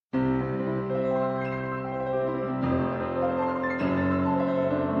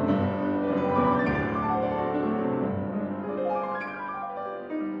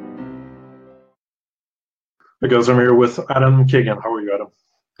guys, I'm here with Adam Kagan. How are you, Adam?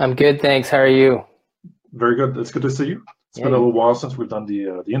 I'm good, thanks. How are you? Very good. It's good to see you. It's Yeah, been a little while since we've done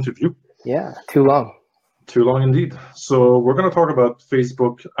the interview. yeah, too long. Too long indeed. So we're going to talk about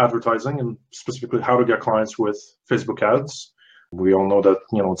Facebook advertising and specifically how to get clients with Facebook ads. We all know that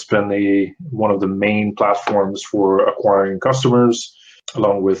it's been one of the main platforms for acquiring customers,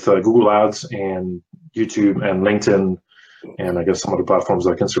 along with Google Ads and YouTube and LinkedIn, and I guess some other platforms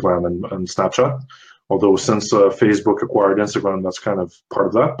like Instagram and Snapchat. Although since Facebook acquired Instagram, that's kind of part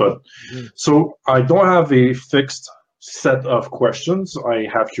of that. But so I don't have a fixed set of questions. I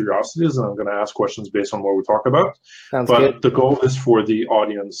have curiosities, and I'm going to ask questions based on what we talk about. Sounds But good. the goal is for the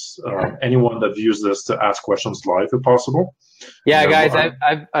audience, anyone that views this, to ask questions live if possible. Yeah, And then,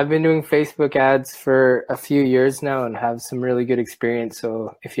 guys, I've been doing Facebook ads for a few years now and have some really good experience.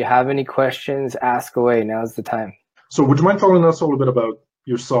 So if you have any questions, ask away. Now's the time. so would you mind telling us a little bit about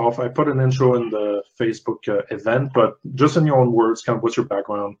yourself? I put an intro in the Facebook event, but just in your own words, kind of what's your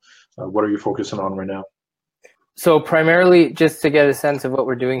background? What are you focusing on right now? So primarily, just to get a sense of what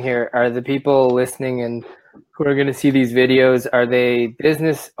we're doing here, are the people listening and who are going to see these videos, are they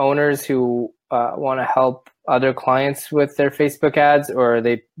business owners who want to help other clients with their Facebook ads, or are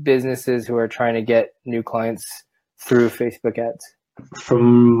they businesses who are trying to get new clients through Facebook ads?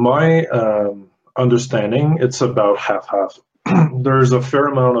 From my understanding, it's about half-half. There's a fair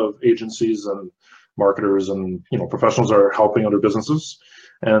amount of agencies and marketers and professionals that are helping other businesses,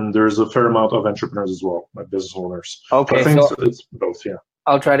 and there's a fair amount of entrepreneurs as well, like business owners. Okay, So I think so it's both. Yeah.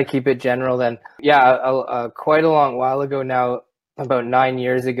 I'll try to keep it general then. Yeah, quite a long while ago now, about 9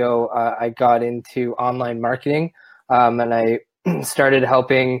 years ago, I got into online marketing, and I started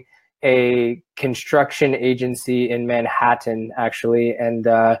helping a construction agency in Manhattan, actually. And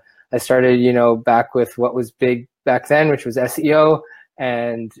I started, back with what was big back then, which was SEO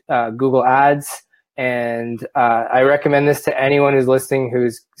and Google Ads. And I recommend this to anyone who's listening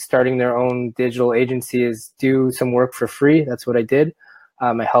who's starting their own digital agency, is do some work for free. That's what I did.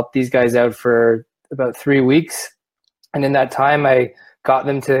 I helped these guys out for about 3 weeks. And in that time, I got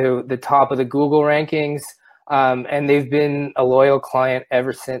them to the top of the Google rankings. And they've been a loyal client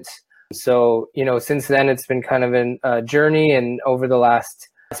ever since. So, since then, it's been kind of a journey. And over the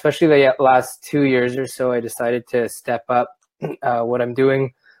especially the last 2 years or so, I decided to step up what I'm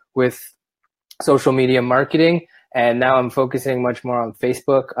doing with social media marketing. And now I'm focusing much more on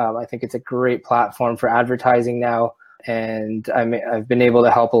Facebook. I think it's a great platform for advertising now. And I've been able to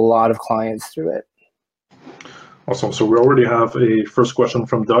help a lot of clients through it. Awesome. So we already have a first question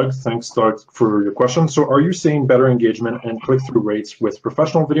from Doug. Thanks, Doug, for your question. So are you seeing better engagement and click-through rates with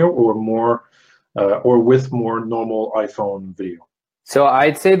professional video or with more normal iPhone video? So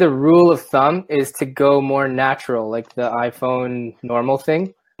I'd say the rule of thumb is to go more natural, like the iPhone normal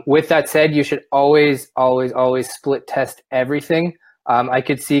thing. With that said, you should always split test everything. I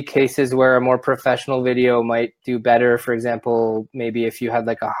could see cases where a more professional video might do better. For example, maybe if you had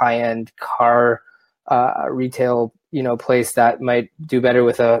like a high-end car retail, place, that might do better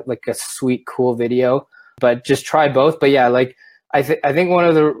with a sweet, cool video. But just try both. But yeah, I think one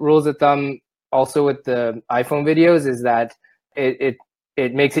of the rules of thumb also with the iPhone videos is that it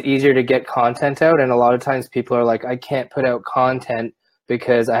makes it easier to get content out. And a lot of times people are like, I can't put out content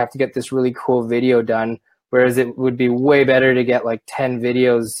because I have to get this really cool video done. Whereas it would be way better to get like 10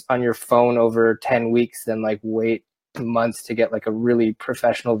 videos on your phone over 10 weeks than wait months to get a really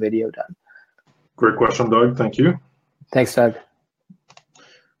professional video done. Great question, Doug. Thank you. Thanks, Doug.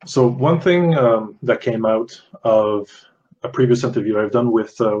 So one thing that came out of a previous interview I've done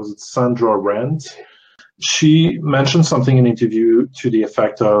with, was it Sandra Rand? She mentioned something in the interview to the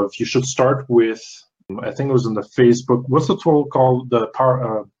effect of you should start with, I think it was in the Facebook, what's the tool called? The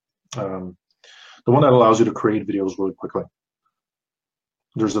one that allows you to create videos really quickly.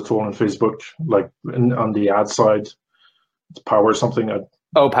 There's a tool in Facebook, on the ad side, it's Power something.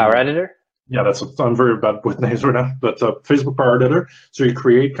 Power Editor? Yeah, I'm very bad with names right now, but Facebook Power Editor. So you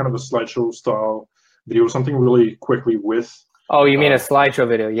create kind of a slideshow style video, something really quickly with. Oh, you mean a slideshow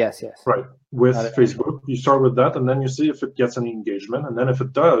video? Yes. Right. With Facebook, you start with that, and then you see if it gets any engagement, and then if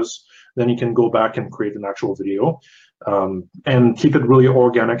it does, then you can go back and create an actual video, and keep it really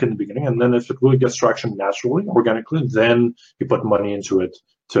organic in the beginning. And then if it really gets traction naturally, organically, then you put money into it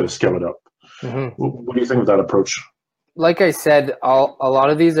to scale it up. Mm-hmm. What do you think of that approach? Like I said, a lot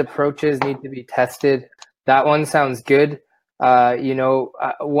of these approaches need to be tested. That one sounds good.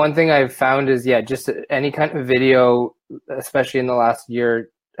 One thing I've found is, just any kind of video, especially in the last year,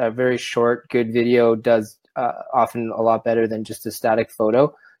 a very short, good video does often a lot better than just a static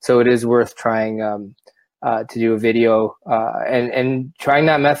photo. So it is worth trying to do a video. And trying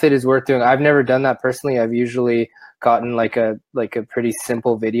that method is worth doing. I've never done that personally. I've usually gotten like a pretty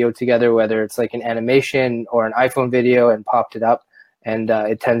simple video together, whether it's like an animation or an iPhone video, and popped it up. And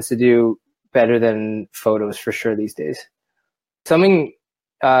it tends to do better than photos for sure these days. Something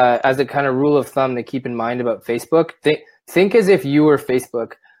as a kind of rule of thumb to keep in mind about Facebook, think as if you were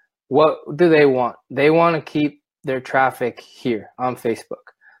Facebook. What do they want? They want to keep their traffic here on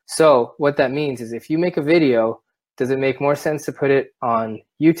Facebook. So what that means is if you make a video, does it make more sense to put it on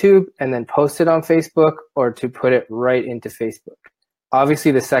YouTube and then post it on Facebook, or to put it right into Facebook?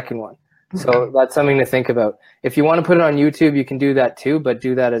 Obviously the second one. So that's something to think about. If you want to put it on YouTube, you can do that too, but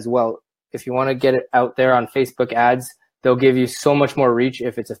do that as well. If you want to get it out there on Facebook ads, they'll give you so much more reach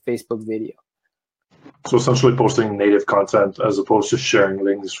if it's a Facebook video. So essentially posting native content as opposed to sharing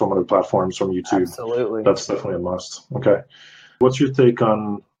links from other platforms from YouTube. Absolutely. That's definitely a must. Okay. What's your take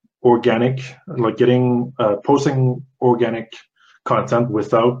on organic, like getting, posting organic content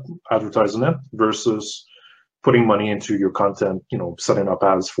without advertising it versus putting money into your content, setting up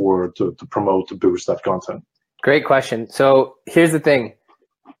ads to promote, to boost that content? Great question. So here's the thing.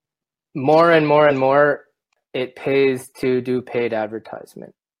 More and more and more, it pays to do paid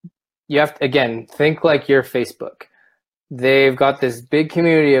advertisement. You have to, again, think like you're Facebook. They've got this big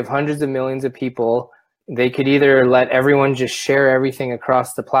community of hundreds of millions of people. They could either let everyone just share everything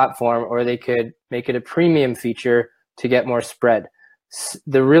across the platform, or they could make it a premium feature to get more spread.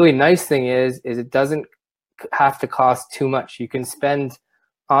 The really nice thing is it doesn't have to cost too much. You can spend,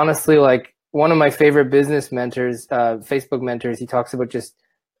 honestly, like one of my favorite business mentors, Facebook mentors, he talks about just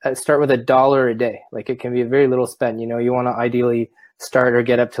start with $1 a day. Like it can be a very little spend. You want to ideally start or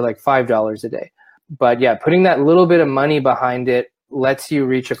get up to like $5 a day. But yeah, putting that little bit of money behind it lets you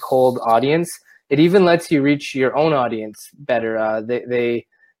reach a cold audience. It even lets you reach your own audience better. They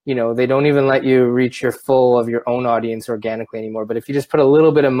don't even let you reach your full of your own audience organically anymore. But if you just put a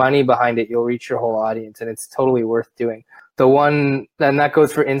little bit of money behind it, you'll reach your whole audience, and it's totally worth doing. And that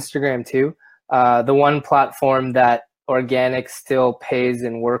goes for Instagram too. The one platform that organic still pays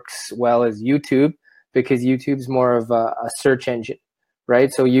and works well is YouTube, because YouTube's more of a search engine, right?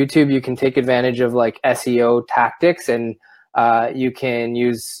 So YouTube, you can take advantage of like SEO tactics, and you can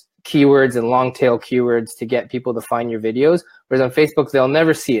use keywords and long tail keywords to get people to find your videos. Whereas on Facebook, they'll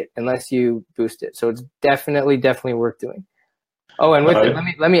never see it unless you boost it. So it's definitely worth doing. Oh, and with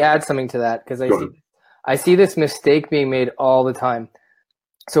it, let me add something to that, because I see this mistake being made all the time.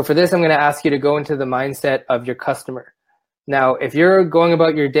 So for this, I'm going to ask you to go into the mindset of your customer. Now, if you're going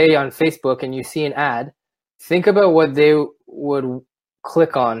about your day on Facebook and you see an ad, think about what they would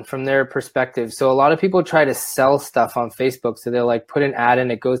click on from their perspective. So a lot of people try to sell stuff on Facebook. So they'll like put an ad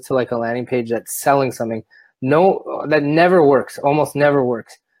and it goes to like a landing page that's selling something. No, that never works. Almost never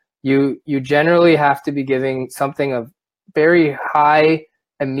works. You generally have to be giving something of very high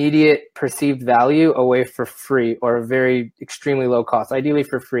immediate perceived value away for free, or a very extremely low cost, ideally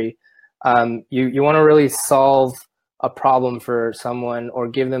for free. You want to really solve a problem for someone or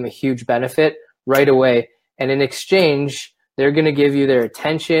give them a huge benefit right away. And in exchange, they're going to give you their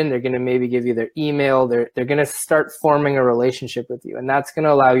attention. They're going to maybe give you their email. They're going to start forming a relationship with you. And that's going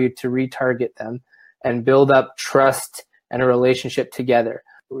to allow you to retarget them and build up trust and a relationship together.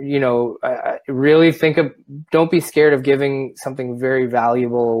 Really don't be scared of giving something very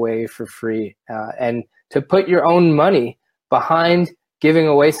valuable away for free, and to put your own money behind giving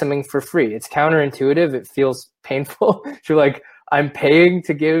away something for free. It's counterintuitive. It feels painful. You're like, I'm paying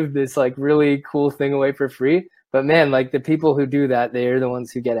to give this like really cool thing away for free. But man, like the people who do that, they're the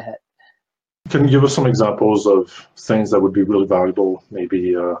ones who get ahead. Can you give us some examples of things that would be really valuable?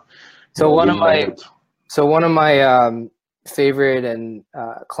 Maybe. One of my favorite and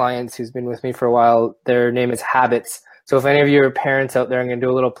clients who's been with me for a while, their name is Habits. So if any of you are parents out there, I'm going to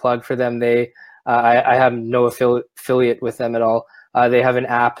do a little plug for them. I have no affiliate with them at all. They have an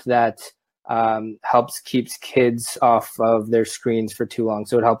app that keeps kids off of their screens for too long.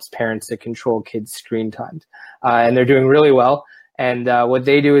 So it helps parents to control kids' screen times. And they're doing really well. And what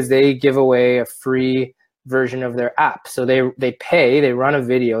they do is they give away a free version of their app. So they run a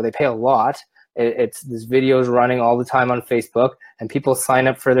video, they pay a lot. This video is running all the time on Facebook, and people sign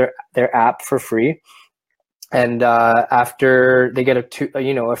up for their app for free. And after they get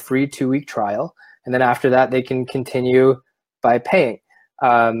a free 2-week trial, and then after that they can continue by paying.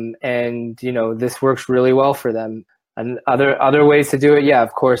 This works really well for them. And other ways to do it, yeah,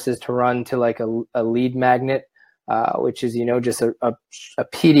 of course, is to run to like a lead magnet, which is just a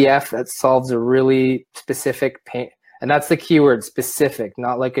PDF that solves a really specific pain. And that's the keyword, specific,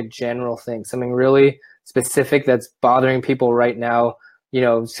 not like a general thing. Something really specific that's bothering people right now.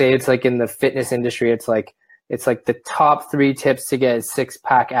 say it's like in the fitness industry, it's like the top 3 tips to get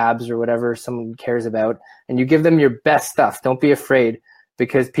 6-pack abs or whatever someone cares about. And you give them your best stuff. Don't be afraid,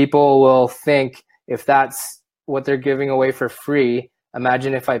 because people will think if that's what they're giving away for free,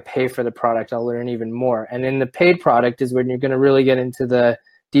 imagine if I pay for the product, I'll learn even more. And in the paid product is when you're going to really get into the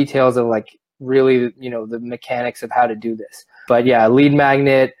details of like really, the mechanics of how to do this. But yeah, lead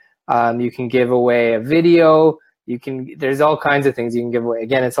magnet, you can give away a video. There's all kinds of things you can give away.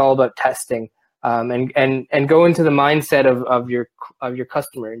 Again, it's all about testing. And go into the mindset of your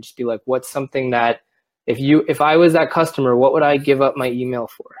customer and just be like, what's something that if I was that customer, what would I give up my email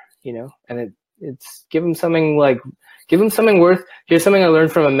for? And it's give them something worth. Here's something I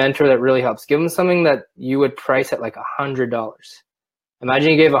learned from a mentor that really helps. Give them something that you would price at like $100.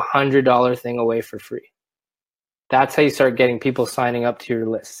 Imagine you gave $100 thing away for free. That's how you start getting people signing up to your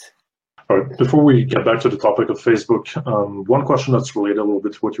list. All right. Before we get back to the topic of Facebook, one question that's related a little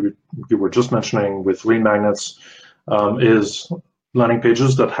bit to what you were just mentioning with lead magnets is landing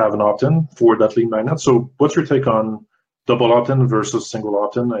pages that have an opt-in for that lead magnet. So what's your take on double opt-in versus single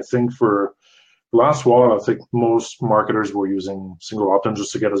opt-in? I think for the last while, I think most marketers were using single opt-in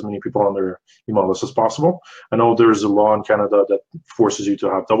just to get as many people on their email list as possible. I know there's a law in Canada that forces you to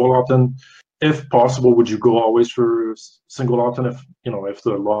have double opt-in. If possible, would you go always for single opt-in if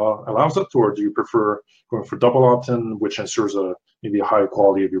the law allows it, or do you prefer going for double opt-in, which ensures maybe a higher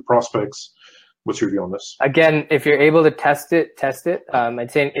quality of your prospects? What's your view on this? Again, if you're able to test it.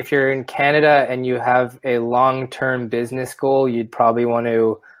 I'd say if you're in Canada and you have a long-term business goal, you'd probably want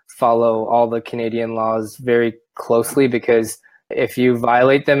to follow all the Canadian laws very closely, because if you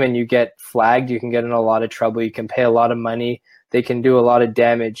violate them and you get flagged, you can get in a lot of trouble. You can pay a lot of money. They can do a lot of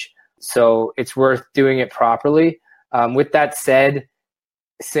damage. So it's worth doing it properly. With that said,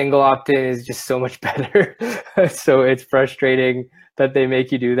 single opt-in is just so much better. So it's frustrating that they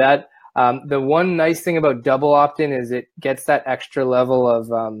make you do that. The one nice thing about double opt-in is it gets that extra level of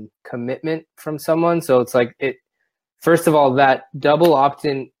commitment from someone. So it's like first of all, that double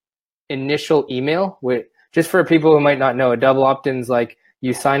opt-in initial email, just for people who might not know, a double opt-in is like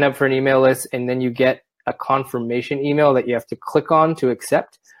you sign up for an email list and then you get a confirmation email that you have to click on to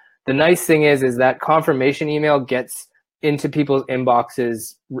accept. The nice thing is that confirmation email gets into people's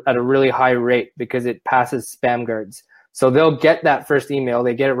inboxes at a really high rate because it passes spam guards. So they'll get that first email,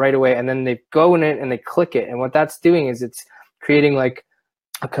 they get it right away, and then they go in it and they click it. And what that's doing is it's creating like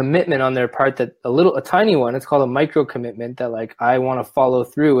a commitment on their part, that a tiny one. It's called a micro commitment, that like, I want to follow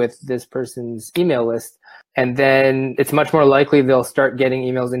through with this person's email list. And then it's much more likely they'll start getting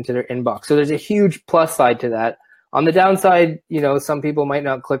emails into their inbox. So there's a huge plus side to that. On the downside, some people might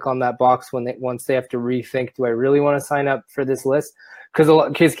not click on that box once they have to rethink, do I really want to sign up for this list?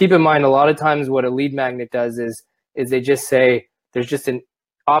 Because keep in mind, a lot of times what a lead magnet does is they just say there's just an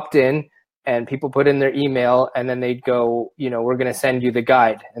opt-in, and people put in their email, and then they go, we're going to send you the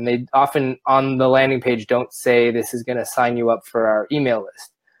guide. And they often on the landing page don't say this is going to sign you up for our email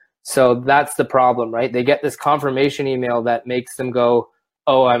list. So that's the problem, right? They get this confirmation email that makes them go,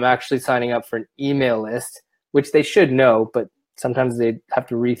 oh, I'm actually signing up for an email list, which they should know, but sometimes they have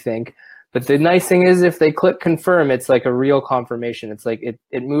to rethink. But the nice thing is if they click confirm, it's like a real confirmation. It's like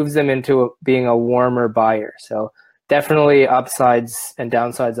it moves them into being a warmer buyer. So definitely upsides and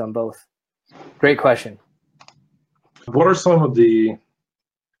downsides on both. Great question. What are some of the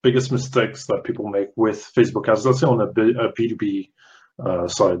biggest mistakes that people make with Facebook ads? Let's say on a B2B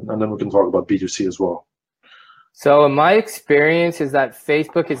side, and then we can talk about B2C as well. So in my experience is that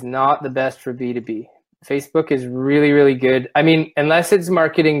Facebook is not the best for B2B. Facebook is really, really good. I mean, unless it's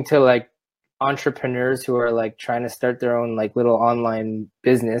marketing to like entrepreneurs who are like trying to start their own like little online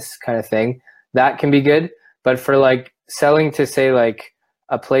business kind of thing, that can be good. But for like selling to say like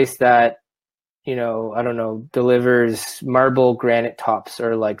a place that, I don't know, delivers marble granite tops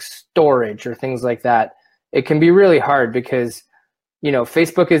or like storage or things like that, it can be really hard because,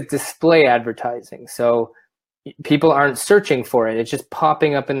 Facebook is display advertising. So people aren't searching for it. It's just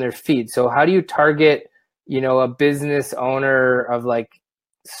popping up in their feed. So how do you target, a business owner of like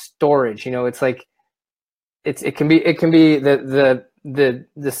storage? It's like, it can be the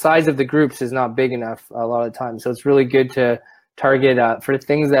size of the groups is not big enough a lot of times. So it's really good to target for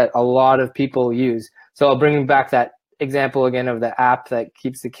things that a lot of people use. So I'll bring back that example again of the app that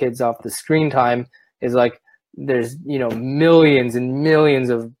keeps the kids off the screen time. Is like, there's millions and millions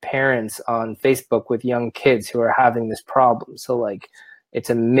of parents on Facebook with young kids who are having this problem. So like, it's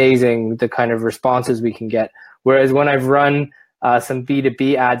amazing the kind of responses we can get. Whereas when I've run some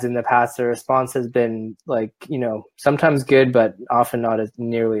B2B ads in the past, the response has been like, sometimes good, but often not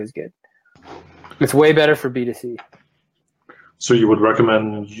nearly as good. It's way better for B2C. So you would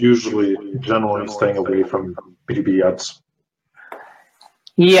recommend usually, generally staying away from B2B ads?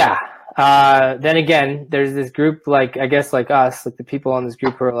 Yeah. Then again, there's this group, like, I guess like us, like the people on this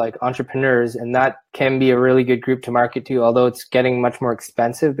group who are like entrepreneurs, and that can be a really good group to market to, although it's getting much more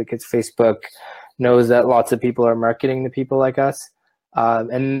expensive because Facebook knows that lots of people are marketing to people like us.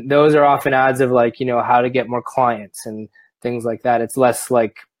 And those are often ads of like, how to get more clients and things like that. It's less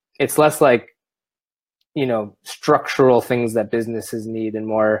like, structural things that businesses need and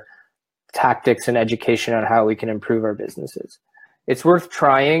more tactics and education on how we can improve our businesses. It's worth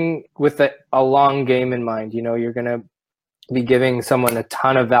trying with a long game in mind. You're going to be giving someone a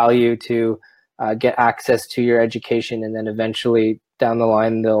ton of value to get access to your education, and then eventually down the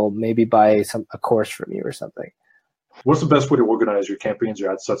line, they'll maybe buy a course from you or something. What's the best way to organize your campaigns,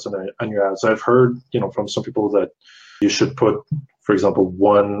 your ad sets, and your ads? I've heard, from some people that you should put, for example,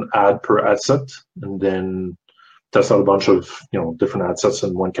 one ad per ad set, and then test out a bunch of, different ad sets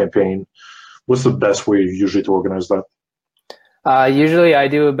in one campaign. What's the best way usually to organize that? Usually I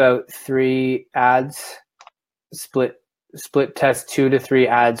do about 3 ads, split test 2 to 3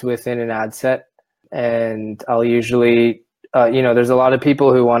 ads within an ad set. And I'll usually, there's a lot of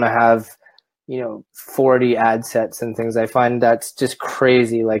people who want to have, 40 ad sets and things. I find that's just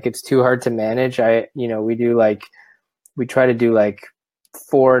crazy. Like, it's too hard to manage. We try to do like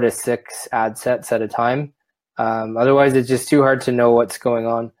 4 to 6 ad sets at a time. Otherwise it's just too hard to know what's going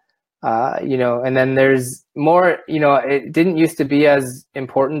on. And then there's more, it didn't used to be as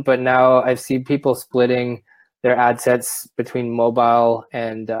important, but now I've seen people splitting their ad sets between mobile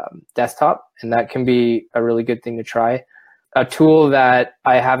and desktop, and that can be a really good thing to try. A tool that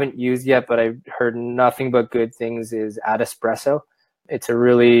I haven't used yet, but I've heard nothing but good things, is Ad Espresso. It's a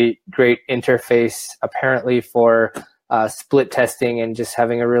really great interface, apparently, for split testing and just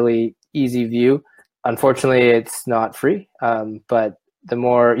having a really easy view. Unfortunately, it's not free, but the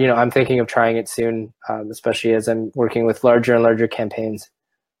more, I'm thinking of trying it soon, especially as I'm working with larger and larger campaigns.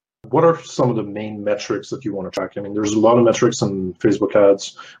 What are some of the main metrics that you want to track? I mean, there's a lot of metrics in Facebook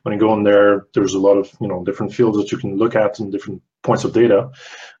ads. When you go in there, there's a lot of, different fields that you can look at and different points of data.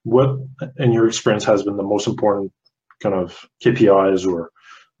 What, in your experience, has been the most important kind of KPIs or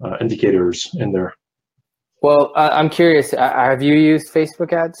indicators in there? Well, I'm curious, have you used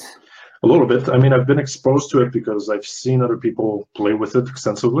Facebook ads? A little bit. I mean, I've been exposed to it because I've seen other people play with it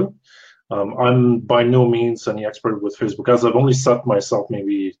extensively. I'm by no means any expert with Facebook ads. I've only set myself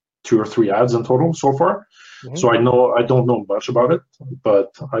maybe 2 or 3 ads in total so far. Mm-hmm. So I don't know much about it,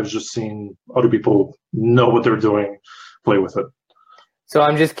 but I've just seen other people know what they're doing, play with it. So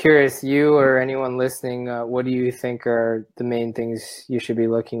I'm just curious, you or anyone listening, what do you think are the main things you should be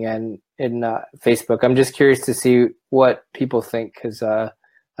looking at in Facebook? I'm just curious to see what people think, because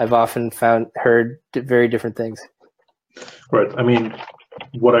I've often heard very different things. Right. I mean,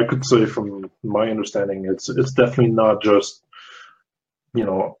 what I could say from my understanding, it's definitely not just,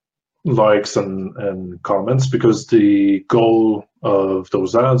 likes and comments, because the goal of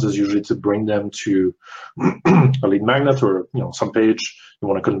those ads is usually to bring them to a lead magnet or, some page. You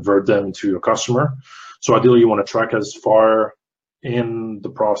want to convert them to a customer. So ideally you want to track as far in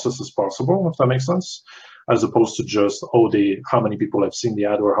the process as possible, if that makes sense, as opposed to just, how many people have seen the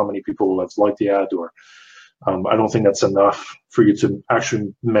ad or how many people have liked the ad, or I don't think that's enough for you to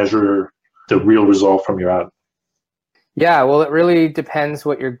actually measure the real result from your ad. Yeah, well, it really depends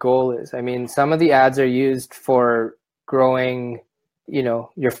what your goal is. I mean, some of the ads are used for growing,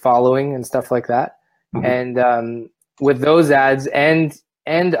 your following and stuff like that. Mm-hmm. And with those ads and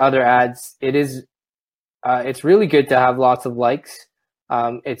other ads, it's really good to have lots of likes.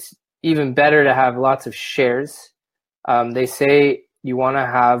 It's even better to have lots of shares. They say you want to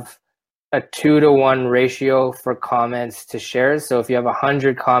have a 2-to-1 ratio for comments to shares. So if you have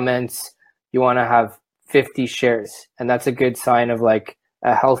 100 comments, you want to have 50 shares, and that's a good sign of like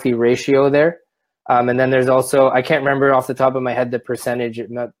a healthy ratio there. And then there's also, I can't remember off the top of my head the percentage. It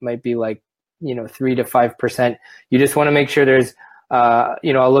might be like 3 to 5%. You just want to make sure there's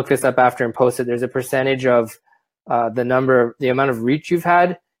I'll look this up after and post it. There's a percentage of the amount of reach you've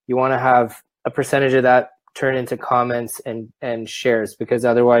had. You want to have a percentage of that turn into comments and shares, because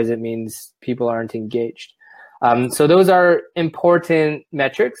otherwise it means people aren't engaged. So those are important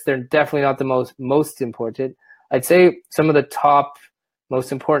metrics. They're definitely not the most important. I'd say some of the top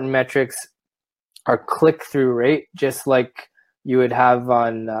most important metrics are click-through rate, just like you would have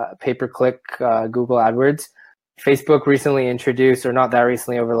on pay-per-click Google AdWords. Facebook recently introduced, or not that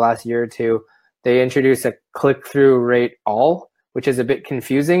recently, over the last year or two, they introduced a click-through rate all, which is a bit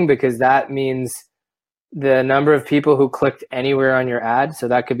confusing because that means the number of people who clicked anywhere on your ad, so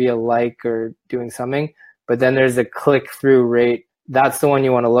that could be a like or doing something, but then there's a click-through rate. That's the one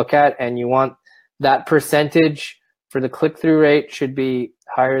you want to look at, and you want that percentage for the click-through rate should be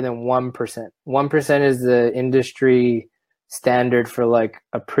higher than 1%. 1% is the industry standard for like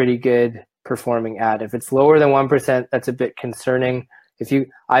a pretty good performing ad. If it's lower than 1%, that's a bit concerning.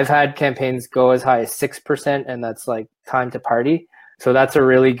 I've had campaigns go as high as 6%, and that's like time to party. So that's a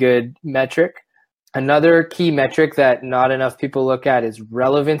really good metric. Another key metric that not enough people look at is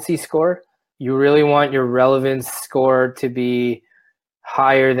relevancy score. You really want your relevance score to be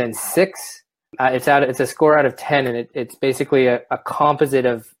higher than 6. It's a score out of 10, and it's basically a composite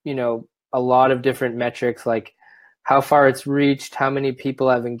of, a lot of different metrics, like how far it's reached, how many people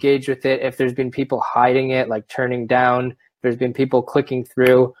have engaged with it, if there's been people hiding it, like turning down, if there's been people clicking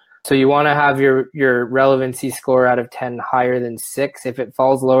through. So you want to have your relevancy score out of 10 higher than 6. If it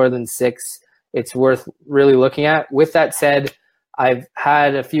falls lower than 6, it's worth really looking at. With that said, I've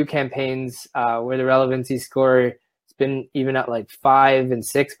had a few campaigns where the relevancy score has been even at like 5 and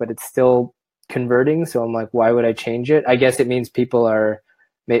 6, but it's still converting. So I'm like, why would I change it? I guess it means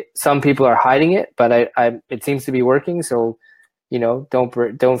some people are hiding it, but it seems to be working. So,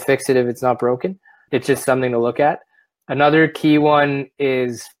 don't fix it if it's not broken. It's just something to look at. Another key one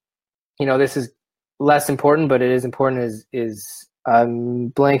is, this is less important, but it is important, is I'm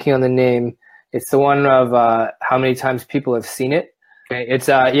blanking on the name. It's the one of how many times people have seen it. Okay, it's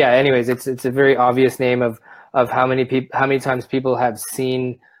anyways, it's a very obvious name of how many times people have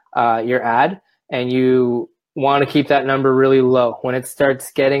seen your ad, and you want to keep that number really low. When it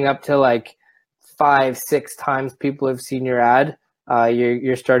starts getting up to like 5-6 times people have seen your ad,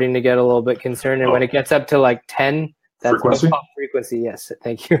 you're starting to get a little bit concerned. And when it gets up to like 10, that's frequency. Yes,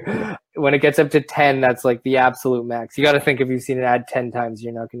 thank you. When it gets up to 10, that's like the absolute max. You got to think, if you've seen an ad 10 times,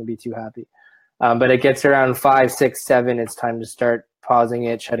 you're not going to be too happy. But it gets around 5, 6, 7. It's time to start pausing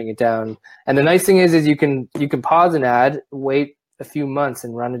it, shutting it down. And the nice thing is you can pause an ad, wait a few months,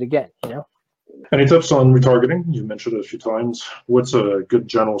 and run it again. Any tips on retargeting? You mentioned it a few times. What's a good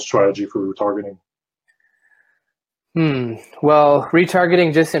general strategy for retargeting? Well,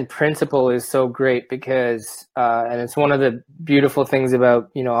 retargeting just in principle is so great because, and it's one of the beautiful things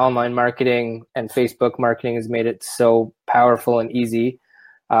about, online marketing, and Facebook marketing has made it so powerful and easy,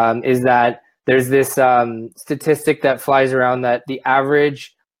 is that there's this statistic that flies around that the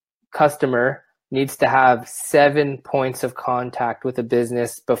average customer needs to have 7 points of contact with a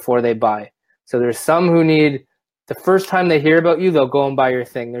business before they buy. So there's some who need, the first time they hear about you, they'll go and buy your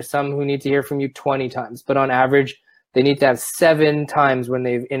thing. There's some who need to hear from you 20 times, but on average, they need to have 7 times when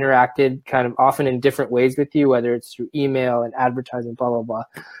they've interacted, kind of often in different ways with you, whether it's through email and advertising, blah, blah, blah.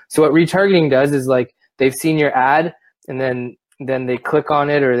 So what retargeting does is, like, they've seen your ad, and then they click on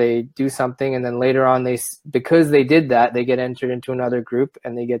it or they do something, and then later on, because they did that, they get entered into another group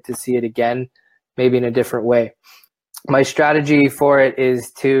and they get to see it again, maybe in a different way. My strategy for it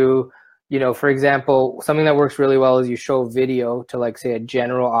is to, for example, something that works really well is you show video to, like, say, a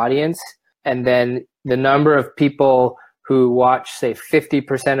general audience, and then the number of people who watch, say,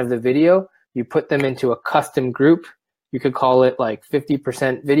 50% of the video, you put them into a custom group. You could call it like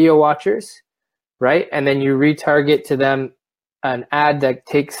 50% video watchers, right? And then you retarget to them an ad that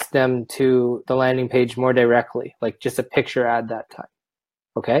takes them to the landing page more directly, like just a picture ad that time.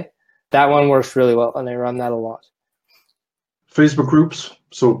 Okay? That one works really well, and I run that a lot. Facebook groups,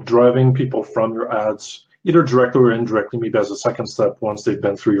 so driving people from your ads, either directly or indirectly, maybe as a second step once they've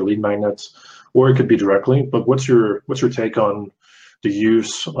been through your lead magnets, or it could be directly. But what's your take on the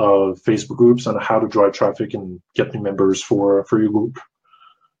use of Facebook groups and how to drive traffic and get new members for your group?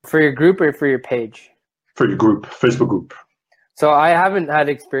 For your group or for your page? For your group, Facebook group. So I haven't had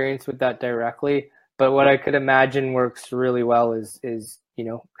experience with that directly, but what I could imagine works really well is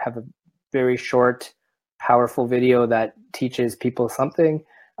have a very short, powerful video that teaches people something,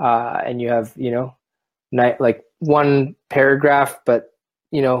 and you have like one paragraph, but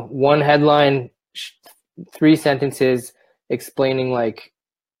one headline, 3 sentences explaining like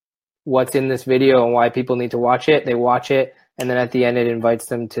what's in this video and why people need to watch it. They watch it, and then at the end it invites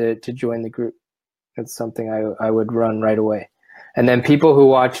them to join the group. That's something I would run right away. And then people who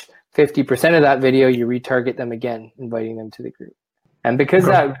watch 50% of that video, you retarget them again, inviting them to the group. And because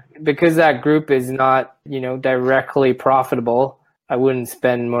that group is not, directly profitable, I wouldn't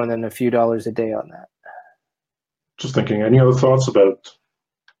spend more than a few dollars a day on that. Just thinking, any other thoughts about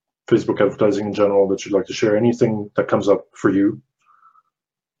Facebook advertising in general that you'd like to share? Anything that comes up for you,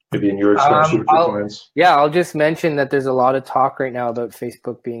 maybe in your experience with your clients? Yeah, I'll just mention that there's a lot of talk right now about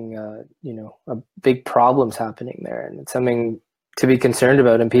Facebook being, a big problems happening there, and it's something to be concerned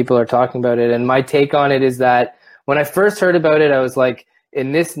about, and people are talking about it. And my take on it is that when I first heard about it, I was like,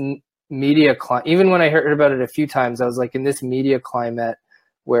 in this media climate. Even when I heard about it a few times, I was like, in this media climate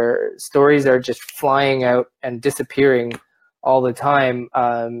where stories are just flying out and disappearing all the time,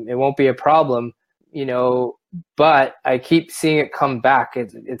 it won't be a problem, you know. But I keep seeing it come back.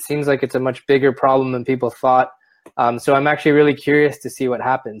 It seems like it's a much bigger problem than people thought. So I'm actually really curious to see what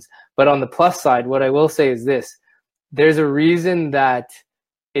happens. But on the plus side, what I will say is this: there's a reason that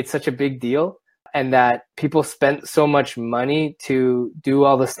it's such a big deal and that people spent so much money to do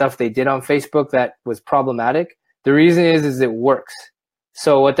all the stuff they did on Facebook that was problematic. The reason is it works.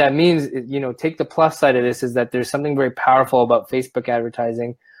 So what that means, you know, take the plus side of this, is that there's something very powerful about Facebook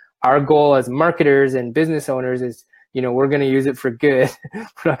advertising. Our goal as marketers and business owners is, you know, we're going to use it for good.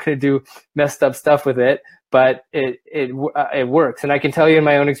 We're not going to do messed up stuff with it, but it works. And I can tell you in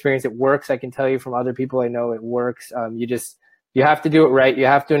my own experience, it works. I can tell you from other people I know it works. You have to do it right. You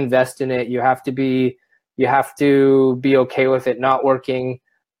have to invest in it. You have to be okay with it not working.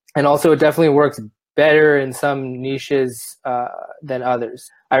 And also it definitely works better in some niches than others.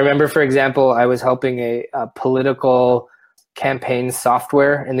 I remember, for example, I was helping a political campaign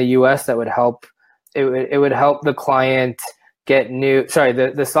software in the US that would help. It would help the client get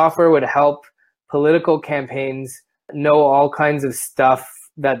the software would help political campaigns know all kinds of stuff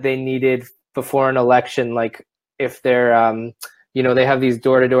that they needed before an election, like if they're you know, they have these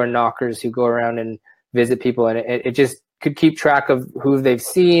door-to-door knockers who go around and visit people, and it just could keep track of who they've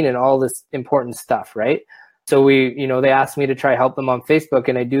seen and all this important stuff, right? So they asked me to try help them on Facebook,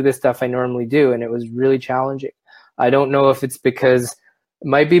 and I do this stuff I normally do, and it was really challenging. I don't know if it's it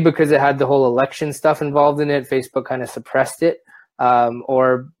might be because it had the whole election stuff involved in it. Facebook kind of suppressed it.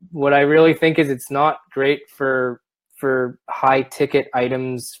 Or what I really think is it's not great for high ticket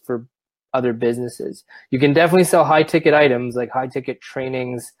items for other businesses. You can definitely sell high ticket items, like high ticket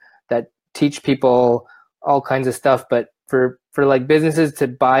trainings that teach people all kinds of stuff. But for like businesses to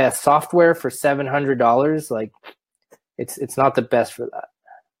buy a software for $700, like it's not the best for that.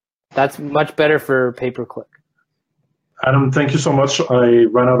 That's much better for pay-per-click. Adam, thank you so much. I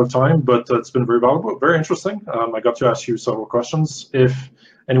ran out of time, but it's been very valuable, very interesting. I got to ask you several questions. If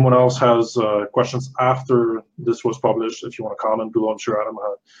anyone else has questions after this was published, if you want to comment below, I'm sure Adam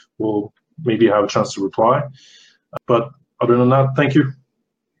will maybe have a chance to reply. But other than that, thank you.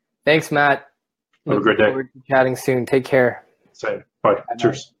 Thanks, Matt. Have a great day. Look forward to chatting soon. Take care. Same. Bye. Bye-bye.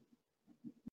 Cheers.